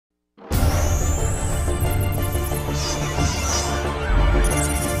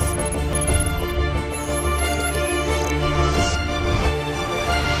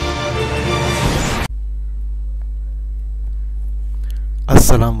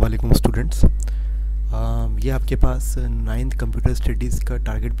अस्सलाम वालेकुम स्टूडेंट्स। ये आपके पास 9th कंप्यूटर स्टडीज़ का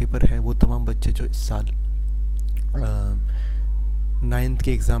टारगेट पेपर है। वो तमाम बच्चे जो इस साल 9th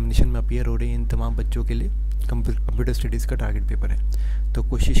के एग्ज़ामिनेशन में अपीयर हो रहे हैं, इन तमाम बच्चों के लिए कंप्यूटर स्टडीज़ का टारगेट पेपर है। तो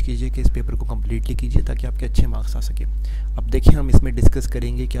कोशिश कीजिए कि इस पेपर को कम्प्लीटली कीजिए ताकि आपके अच्छे मार्क्स आ सके। अब देखिए, हम इसमें डिस्कस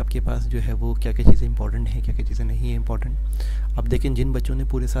करेंगे कि आपके पास जो है वो क्या क्या चीज़ें इंपॉर्टेंट हैं, क्या क्या चीज़ें नहीं है इंपॉर्टेंट। अब देखें, जिन बच्चों ने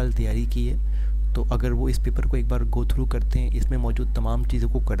पूरे साल तैयारी की है, तो अगर वो इस पेपर को एक बार गो थ्रू करते हैं, इसमें मौजूद तमाम चीज़ों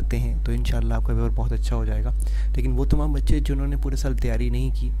को करते हैं, तो इंशाल्लाह आपका पेपर बहुत अच्छा हो जाएगा। लेकिन वो तमाम बच्चे जिन्होंने पूरे साल तैयारी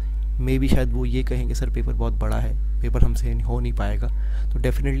नहीं की, मे भी शायद वो ये कहेंगे सर पेपर बहुत बड़ा है, पेपर हमसे हो नहीं पाएगा। तो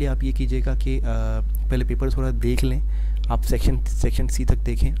डेफ़िनेटली आप ये कीजिएगा कि पहले पेपर थोड़ा देख लें, आप सेक्शन सी तक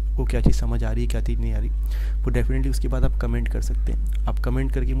देखें, वो क्या चीज़ समझ आ रही है, क्या चीज़ नहीं आ रही। वो डेफ़िनेटली उसके बाद आप कमेंट कर सकते हैं। आप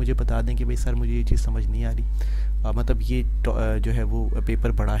कमेंट करके मुझे बता दें कि भाई सर मुझे ये चीज़ समझ नहीं आ रही, मतलब ये जो है वो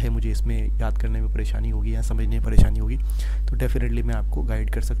पेपर बड़ा है, मुझे इसमें याद करने में परेशानी होगी या समझने में परेशानी होगी। तो डेफ़िनेटली मैं आपको गाइड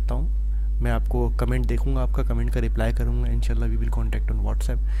कर सकता हूँ। मैं आपको कमेंट देखूंगा, आपका कमेंट का रिप्लाई करूंगा। इंशाल्लाह we will contact on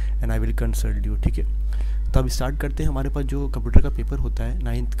WhatsApp and I will consult you. ठीक है, तो अब स्टार्ट करते हैं। हमारे पास जो कंप्यूटर का पेपर होता है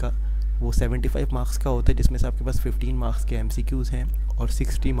 9th का, वो 75 मार्क्स का होता है, जिसमें से आपके पास 15 मार्क्स के MCQs हैं और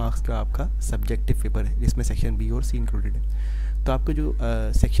 60 मार्क्स का आपका सब्जेक्टिव पेपर है, जिसमें सेक्शन बी और सी इंक्लूडेड है। तो आपका जो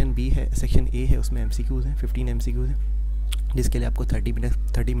सेक्शन बी है, सेक्शन ए है, उसमें MCQs हैं, 15 MCQs हैं, जिसके लिए आपको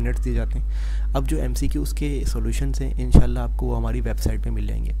 30 मिनट्स दिए जाते हैं। अब जो MCQs के सॉल्यूशंस हैं, इंशाल्लाह आपको वो हमारी वेबसाइट पे मिल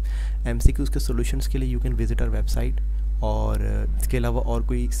जाएंगे। MCQs के सॉल्यूशंस के लिए you can visit our website. और इसके अलावा और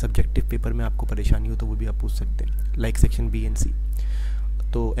कोई सब्जेक्टिव पेपर में आपको परेशानी हो तो वो भी आप पूछ सकते हैं, लाइक सेक्शन बी एंड सी।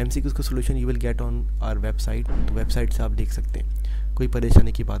 तो MCQs का solution you will get on our website, तो वेबसाइट से आप देख सकते हैं, कोई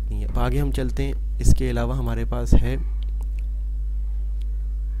परेशानी की बात नहीं है। अब आगे हम चलते हैं। इसके अलावा हमारे पास है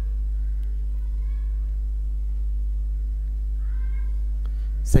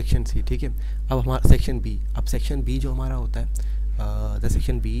सेक्शन सी। ठीक है, अब हमारा सेक्शन बी। अब सेक्शन बी जो हमारा होता है, the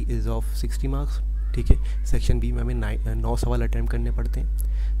section B is of 60 marks. ठीक है, सेक्शन बी में हमें 9 सवाल अटैम्प्ट करने पड़ते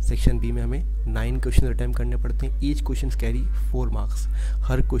हैं। सेक्शन बी में हमें 9 क्वेश्चन अटैम्प्ट करने पड़ते हैं। ईच क्वेश्चन कैरी 4 मार्क्स,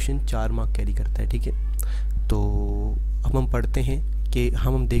 हर क्वेश्चन 4 मार्क कैरी करता है। ठीक है, तो अब हम पढ़ते हैं कि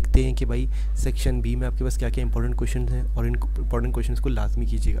हम देखते हैं कि भाई सेक्शन बी में आपके पास क्या क्या इंपॉर्टेंट क्वेश्चन हैं, और इन इंपॉर्टेंट क्वेश्चन को लाजमी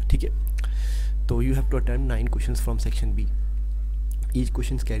कीजिएगा। ठीक है, तो you have to attempt 9 question from section B. Each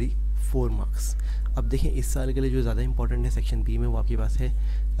question carry 4 marks. अब देखें, इस साल के लिए जो ज़्यादा इंपॉर्टेंट है सेक्शन बी में, वो आपके पास है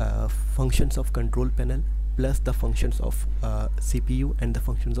functions of control panel plus the functions of CPU and the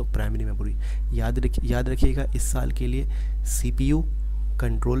functions of primary memory. याद रखिएगा, इस साल के लिए CPU,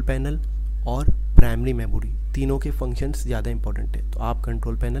 कंट्रोल पैनल और प्राइमरी मेमोरी, तीनों के फंक्शंस ज़्यादा इंपॉर्टेंट है। तो आप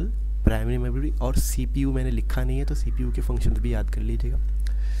कंट्रोल पैनल, प्राइमरी मेमोरी और CPU मैंने लिखा नहीं है, तो CPU के फंक्शंस भी याद कर लीजिएगा,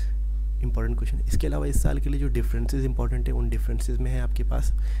 इंपॉर्टेंट क्वेश्चन। इसके अलावा इस साल के लिए जो डिफरेंसेस इंपॉर्टेंट है, उन डिफरेंसेस में है आपके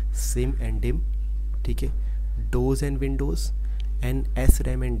पास सिम एंड डिम, ठीक है, dose and Windows and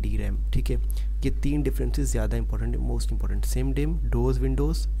SRAM and DRAM। ठीक है, ये 3 डिफरेंसेस ज़्यादा इंपॉर्टेंट है, most important, SIM dim, dose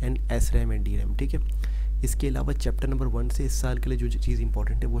Windows and SRAM and DRAM। ठीक है, इसके अलावा चैप्टर नंबर 1 से इस साल के लिए जो चीज़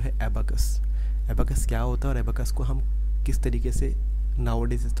इंपॉर्टेंट है वो है एबाकस। एबाकस क्या होता है और एबाकस को हम किस तरीके से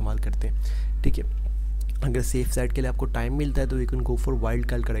नाउअडेज इस्तेमाल करते हैं। ठीक है, अगर सेफ साइड के लिए आपको टाइम मिलता है तो you can go for wild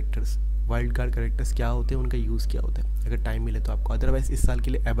card characters. Wild card characters क्या होते हैं, उनका यूज़ क्या होता है, अगर टाइम मिले तो आपको। अदरवाइज़ इस साल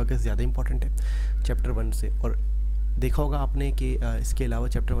के लिए एबाकस ज़्यादा इंपॉर्टेंट है चैप्टर 1 से। और देखा होगा आपने कि इसके अलावा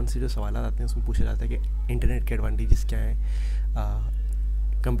चैप्टर 1 से जो सवाल आते हैं उसमें पूछा जाता है कि इंटरनेट के एडवांटेजेस क्या हैं,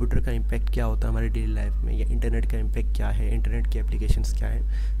 कंप्यूटर का इम्पैक्ट क्या होता है हमारे डेली लाइफ में, या इंटरनेट का इम्पैक्ट क्या है, इंटरनेट के एप्लीकेशंस क्या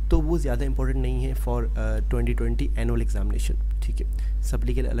हैं। तो वो ज़्यादा इंपॉर्टेंट नहीं है फॉर 2020 एनुअल एग्जामिनेशन। ठीक है,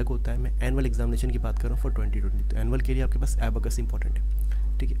 सप्ली के लिए अलग होता है, मैं एनुअल एग्जामिनेशन की बात कर रहा हूँ फॉर 2020। तो एनुअल के लिए आपके पास एबाकस इंपॉर्टेंट है।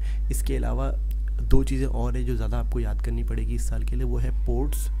 ठीक है, इसके अलावा 2 चीज़ें और है जो ज़्यादा आपको याद करनी पड़ेगी इस साल के लिए, वो है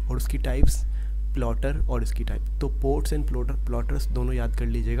पोर्ट्स और उसकी टाइप्स, प्लॉटर और इसकी टाइप। तो पोर्ट्स एंड प्लॉटर्स दोनों याद कर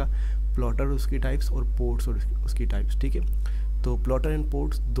लीजिएगा, प्लॉटर उसकी टाइप्स और पोर्ट्स और उसकी टाइप्स। ठीक है, तो प्लॉटर एंड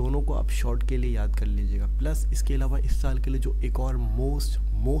पोर्ट्स दोनों को आप शॉर्ट के लिए याद कर लीजिएगा। प्लस इसके अलावा इस साल के लिए जो एक और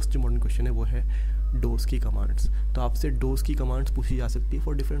मोस्ट इम्पॉर्टेंट क्वेश्चन है वो है डोज की कमांड्स। तो आपसे डोज की कमांड्स पूछी जा सकती है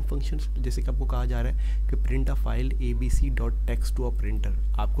फॉर डिफरेंट फंक्शंस। जैसे कि आपको कहा जा रहा है कि print a file abc.text to a printer.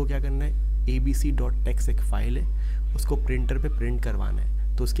 आपको क्या करना है, abc.text एक फाइल है, उसको प्रिंटर पे प्रिंट करवाना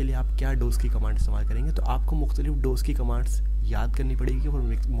है। तो उसके लिए आप क्या डोज की कमांड इस्तेमाल करेंगे, तो आपको मुख्तलिफ डोज की कमांड्स याद करनी पड़ेगी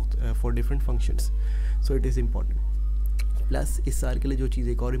for different functions. So it is important. Plus इस साल के लिए जो चीज़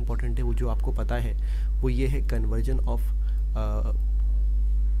एक और इम्पॉर्टेंट है, वो जो आपको पता है, वो ये है कन्वर्जन ऑफ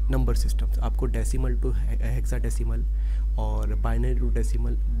नंबर सिस्टम्स। आपको डेसिमल टू हेक्साडेसिमल और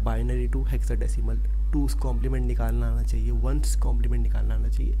binary to hexadecimal, 2's complement निकालना आना चाहिए, 1's कॉम्प्लीमेंट निकालना आना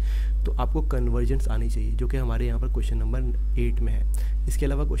चाहिए। तो आपको कन्वर्जेंस आनी चाहिए, जो कि हमारे यहाँ पर क्वेश्चन नंबर 8 में है। इसके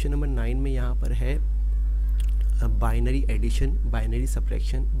अलावा क्वेश्चन नंबर 9 में यहाँ पर है binary addition, binary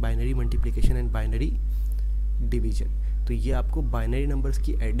subtraction, binary multiplication and binary division. तो ये आपको बाइनरी नंबर्स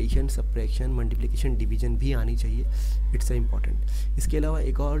की एडिशन, सब्ट्रैक्शन, मल्टीप्लिकेशन, डिवीजन भी आनी चाहिए, इट्स इम्पॉर्टेंट। इसके अलावा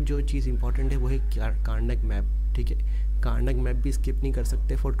एक और जो चीज़ इंपॉर्टेंट है वो है कार्नक मैप, ठीक है। कार्नक मैप भी स्किप नहीं कर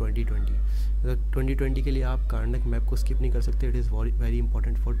सकते फॉर 2020। तो 2020 के लिए आप कार्नक मैप को स्किप नहीं कर सकते, it is very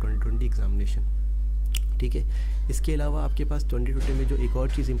important for 2020 examination, ठीक है। इसके अलावा आपके पास 2020 में जो एक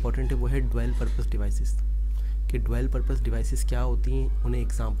और चीज़ इंपॉर्टेंट है वो है ड्वेल पर्पस डिवाइसेस, कि ड्वेल पर्पस डिवाइसेस क्या होती हैं, उन्हें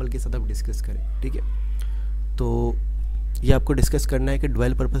एग्जाम्पल के साथ आप डिस्कस करें, ठीक है। तो ये आपको डिस्कस करना है कि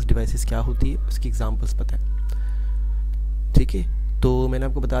ड्वेल पर्पस डिवाइसेस क्या होती है, उसकी एग्जांपल्स पता है, ठीक है। तो मैंने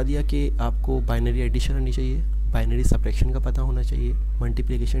आपको बता दिया कि आपको बाइनरी एडिशन आनी चाहिए, बाइनरी सब्ट्रैक्शन का पता होना चाहिए,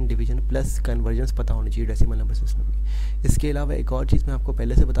 मल्टीप्लिकेशन, डिवीजन प्लस कन्वर्जेंस पता होनी चाहिए डेसिमल नंबर सिस्टम की। इसके अलावा एक और चीज़ मैं आपको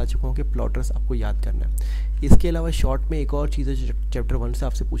पहले से बता चुका हूँ कि प्लॉटर्स आपको याद करना है। इसके अलावा शॉर्ट में एक और चीज़ है जो चैप्टर 1 से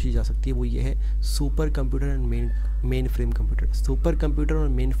आपसे पूछी जा सकती है, वो ये है super computer and main frame computer. Super computer और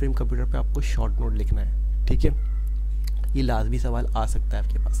मेन फ्रेम कंप्यूटर पर आपको शॉर्ट नोट लिखना है, ठीक है। ये लाजमी सवाल आ सकता है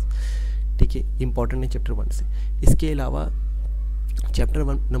आपके पास, ठीक है, इंपॉर्टेंट है चैप्टर 1 से। इसके अलावा चैप्टर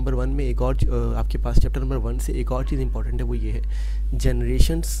नंबर 1 में एक और आपके पास चैप्टर नंबर 1 से एक और चीज़ इंपॉर्टेंट है, वो ये है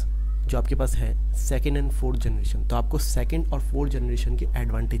जनरेशन्स जो आपके पास है, सेकंड एंड फोर्थ जनरेशन। तो आपको सेकंड और फोर्थ जनरेशन के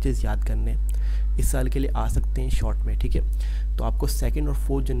एडवांटेजेस याद करने हैं, इस साल के लिए आ सकते हैं शॉर्ट में, ठीक है। तो आपको सेकंड और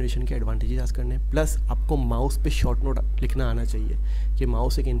फोर्थ जनरेशन के एडवांटेजेस याद करने हैं, प्लस आपको माउस पे शॉर्ट नोट लिखना आना चाहिए कि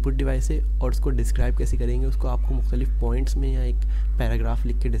माउस एक इनपुट डिवाइस है और उसको डिस्क्राइब कैसे करेंगे, उसको आपको मुख्तलिफ पॉइंट्स में या एक पैराग्राफ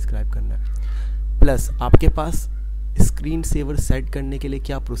लिख के डिस्क्राइब करना है। प्लस आपके पास स्क्रीन सेवर सेट करने के लिए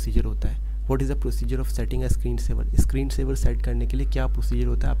क्या प्रोसीजर होता है, what is the procedure of setting a screen saver, screen saver set करने के लिए क्या प्रोसीजर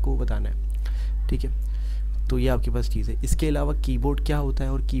होता है आपको वो बताना है, ठीक है। तो ये आपके पास चीज़ है। इसके अलावा कीबोर्ड क्या होता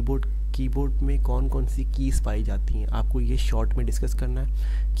है और कीबोर्ड में कौन कौन सी कीज़ पाई जाती हैं, आपको ये शॉर्ट में डिस्कस करना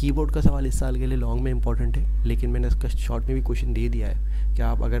है। कीबोर्ड का सवाल इस साल के लिए लॉन्ग में इंपॉर्टेंट है, लेकिन मैंने इसका शॉर्ट में भी क्वेश्चन दे दिया है कि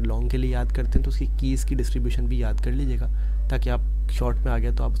आप अगर लॉन्ग के लिए याद करते हैं तो उसकी कीज़ की डिस्ट्रीब्यूशन भी याद कर लीजिएगा, ताकि आप शॉर्ट में आ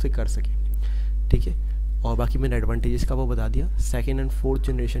गया तो आप उसे कर सकें, ठीक है। और बाकी मैंने एडवांटेजेस का वो बता दिया, सेकेंड एंड फोर्थ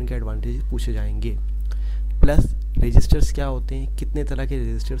जनरेशन के एडवांटेजेस पूछे जाएंगे। प्लस रजिस्टर्स क्या होते हैं, कितने तरह के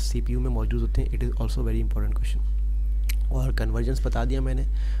रजिस्टर्स सीपीयू में मौजूद होते हैं, it is also very important question. और कन्वर्जेंस बता दिया मैंने,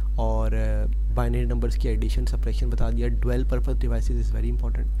 और बाइनरी नंबर्स की एडिशन सब्ट्रैक्शन बता दिया। Dwell purpose devices is very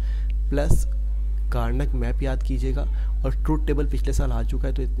important. Plus Carnac map याद कीजिएगा, और ट्रूथ टेबल पिछले साल आ चुका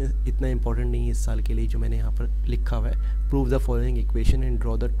है तो इतना इंपॉर्टेंट नहीं है इस साल के लिए, जो मैंने यहाँ पर लिखा हुआ है, prove the following equation and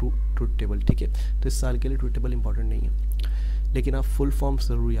draw the truth table, ठीक है। तो इस साल के लिए ट्रूथ टेबल इंपॉर्टेंट नहीं है, लेकिन आप फुल फॉर्म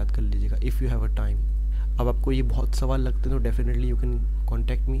ज़रूर याद कर लीजिएगा if you have a time. अब आपको ये बहुत सवाल लगते हैं तो definitely you can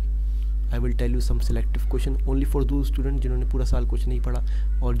contact me, I will tell you some selective question only for दो स्टूडेंट जिन्होंने पूरा साल कुछ नहीं पढ़ा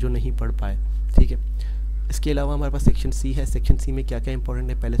और जो नहीं पढ़ पाए, ठीक है। इसके अलावा हमारे पास सेक्शन सी है। सेक्शन सी में क्या क्या इंपॉर्टेंट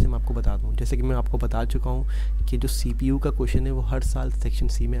है पहले से मैं आपको बता दूं, जैसे कि मैं आपको बता चुका हूं कि जो सीपीयू का क्वेश्चन है वो हर साल सेक्शन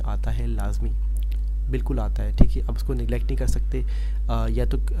सी में आता है, लाजमी बिल्कुल आता है, ठीक है। अब उसको निगलेक्ट नहीं कर सकते, या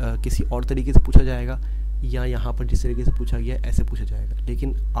तो किसी और तरीके से पूछा जाएगा या यहाँ पर जिस तरीके से पूछा गया ऐसे पूछा जाएगा,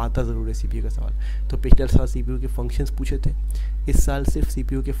 लेकिन आता ज़रूर है सीपीयू का सवाल। तो पिछले साल सीपीयू के फंक्शंस पूछे थे, इस साल सिर्फ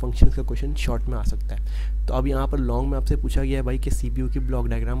सीपीयू के फंक्शंस का क्वेश्चन शॉर्ट में आ सकता है। तो अब यहाँ पर लॉन्ग में आपसे पूछा गया है भाई कि सीपीयू की ब्लॉक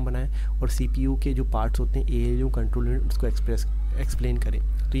डायग्राम बनाएं और सीपीयू के जो पार्ट्स होते हैं एएलयू कंट्रोल यूनिट उसको एक्सप्लेन करें।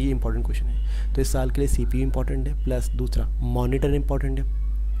 तो ये इंपॉर्टेंट क्वेश्चन है। तो इस साल के लिए सीपीयू इंपॉर्टेंट है, प्लस दूसरा मॉनिटर इंपॉर्टेंट है।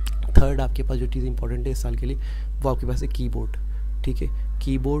 थर्ड आपके पास जो चीज़ इंपॉर्टेंट है इस साल के लिए वो आपके पास है कीबोर्ड, ठीक है।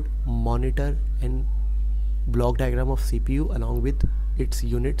 Keyboard, monitor and block diagram of CPU along with its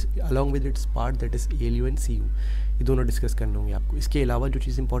units along with its part that is ALU and CU, ये दोनों डिस्कस करने होंगे आपको। इसके अलावा जो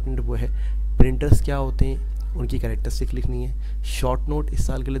चीज़ इंपॉर्टेंट है वो है प्रिंटर्स क्या होते हैं, उनकी कैरेक्टरिस्टिक लिखनी है। शॉर्ट नोट इस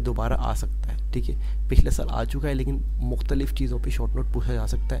साल के लिए दोबारा आ सकता है, ठीक है। पिछले साल आ चुका है लेकिन मुख्तलिफ चीज़ों पे शॉर्ट नोट पूछा जा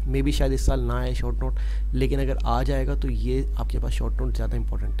सकता है, मे बी शायद इस साल ना आए शॉर्ट नोट, लेकिन अगर आ जाएगा तो ये आपके पास शॉर्ट नोट ज़्यादा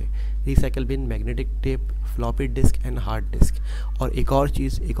इंपॉर्टेंट है। Recycle bin, magnetic tape, floppy disk and hard disk. और एक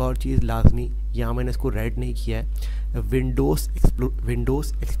और चीज़ लाजमी, यहाँ मैंने इसको रेड नहीं किया है, विंडोज़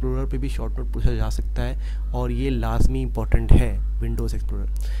एक्सप्लोरर पे भी शॉर्ट नोट पूछा जा सकता है और ये लाजमी इंपॉर्टेंट है विंडोज़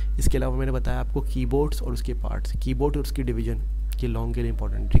एक्सप्लोरर। इसके अलावा मैंने बताया आपको कीबोर्ड्स और उसके पार्ट्स, कीबोर्ड और उसकी डिवीजन के लॉन्ग के लिए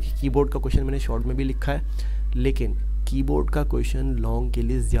इंपॉर्टेंट, ठीक है। कीबोर्ड का क्वेश्चन मैंने शॉर्ट में भी लिखा है, लेकिन कीबोर्ड का क्वेश्चन लॉन्ग के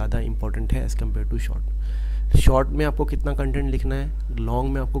लिए ज़्यादा इंपॉर्टेंट है as compare to short. Short में आपको कितना कंटेंट लिखना है,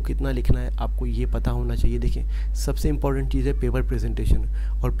 लॉन्ग में आपको कितना लिखना है, आपको ये पता होना चाहिए। देखिए सबसे इंपॉर्टेंट चीज़ है पेपर प्रेजेंटेशन,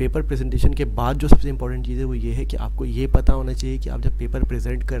 और पेपर प्रेजेंटेशन के बाद जो सबसे इंपॉर्टेंट चीज़ है वो ये है कि आपको ये पता होना चाहिए कि आप जब पेपर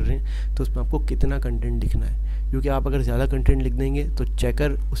प्रेजेंट कर रहे हैं तो उसमें आपको कितना कंटेंट लिखना है, क्योंकि आप अगर ज़्यादा कंटेंट लिख देंगे तो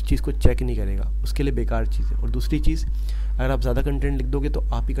चेकर उस चीज़ को चेक नहीं करेगा, उसके लिए बेकार चीज़ है। और दूसरी चीज़, अगर आप ज़्यादा कंटेंट लिख दोगे तो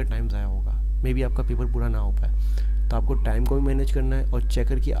आप ही का टाइम ज़ाया होगा, मे बी आपका पेपर पूरा ना हो पाए। तो आपको टाइम को भी मैनेज करना है और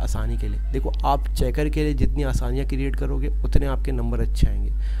चेकर की आसानी के लिए। देखो आप चेकर के लिए जितनी आसानियाँ क्रिएट करोगे उतने आपके नंबर अच्छे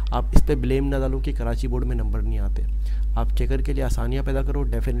आएंगे। आप इस पर ब्लेम ना डालो कि कराची बोर्ड में नंबर नहीं आते। आप चेकर के लिए आसानियाँ पैदा करो,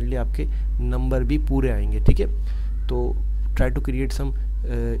 डेफिनेटली आपके नंबर भी पूरे आएंगे, ठीक है। तो try to create some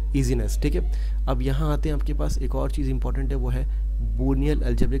easiness, ठीक है। अब यहाँ आते हैं, आपके पास एक और चीज़ इंपॉर्टेंट है, वो है बूनियल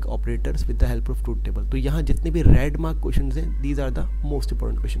algebraic operators with the help of truth table. तो यहाँ जितने भी रेड मार्क क्वेश्चंस हैं, these are the most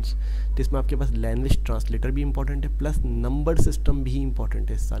important questions. तो इसमें आपके पास लैंग्वेज ट्रांसलेटर भी इंपॉर्टेंट है, प्लस नंबर सिस्टम भी इंपॉर्टेंट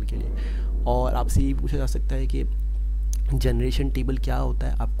है इस साल के लिए। और आपसे ये पूछा जा सकता है कि जनरेशन टेबल क्या होता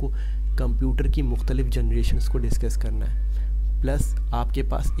है। आपको कंप्यूटर की मुख्तलिफ जनरेशन्स को डिस्कस करना है। प्लस आपके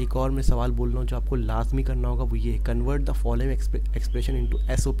पास एक और मैं सवाल बोल रहा हूँ जो आपको लाजमी करना होगा, वो ये convert the following expression into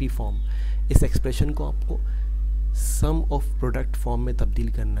SOP form. इस एक्सप्रेशन को आपको सम ऑफ प्रोडक्ट फॉर्म में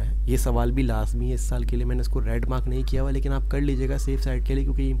तब्दील करना है। ये सवाल भी लाजमी है इस साल के लिए। मैंने इसको रेड मार्क नहीं किया हुआ, लेकिन आप कर लीजिएगा सेफ साइड के लिए,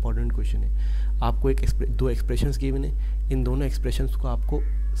 क्योंकि ये इंपॉर्टेंट क्वेश्चन है। आपको दो एक्सप्रेशंस गिवन है, इन दोनों एक्सप्रेशंस को आपको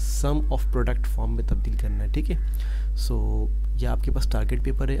सम ऑफ प्रोडक्ट फॉर्म में तब्दील करना है, ठीक है। सो ये आपके पास टारगेट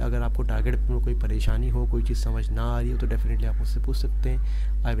पेपर है। अगर आपको टारगेट पेपर में कोई परेशानी हो, कोई चीज़ समझ ना आ रही हो, तो डेफिनेटली आप मुझसे पूछ सकते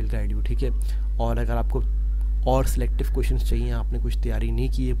हैं, आई विल गाइड यू, ठीक है। और अगर आपको और सिलेक्टिव क्वेश्चंस चाहिए, आपने कुछ तैयारी नहीं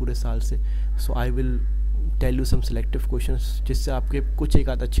की है पूरे साल से, सो I will tell you some selective questions जिससे आपके कुछ एक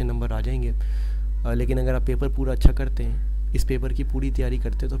आध अच्छे नंबर आ जाएंगे। लेकिन अगर आप पेपर पूरा अच्छा करते हैं, इस पेपर की पूरी तैयारी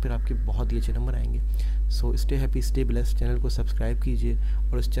करते हैं, तो फिर आपके बहुत ही अच्छे नंबर आएंगे। So stay happy, stay blessed. Channel को सब्सक्राइब कीजिए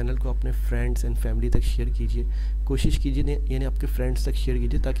और इस चैनल को अपने फ्रेंड्स एंड फैमिली तक शेयर कीजिए। कोशिश कीजिए यानी आपके फ्रेंड्स तक शेयर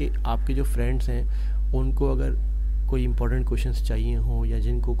कीजिए, ताकि आपके जो फ्रेंड्स हैं उनको अगर कोई इंपॉर्टेंट क्वेश्चंस चाहिए हो, या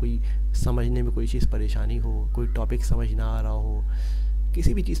जिनको कोई समझने में कोई चीज़ परेशानी हो, कोई टॉपिक समझ ना आ रहा हो,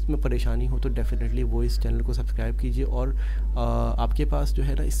 किसी भी चीज़ में परेशानी हो, तो डेफिनेटली वो इस चैनल को सब्सक्राइब कीजिए। और आपके पास जो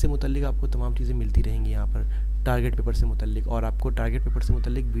है ना, इससे मुतल्लिक आपको तमाम चीज़ें मिलती रहेंगी यहाँ पर टारगेट पेपर से मुतल्लिक, और आपको टारगेट पेपर से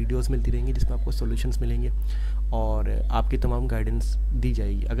मुतल्लिक वीडियोस मिलती रहेंगी जिसमें आपको सॉल्यूशंस मिलेंगे और आपकी तमाम गाइडेंस दी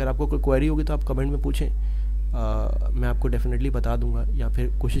जाएगी। अगर आपको कोई क्वेरी होगी तो आप कमेंट में पूछें, मैं आपको डेफिनेटली बता दूंगा, या फिर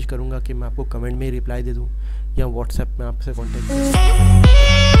कोशिश करूंगा कि मैं आपको कमेंट में रिप्लाई दे दूं, या व्हाट्सएप में आपसे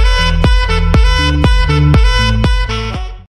कॉन्टेक्ट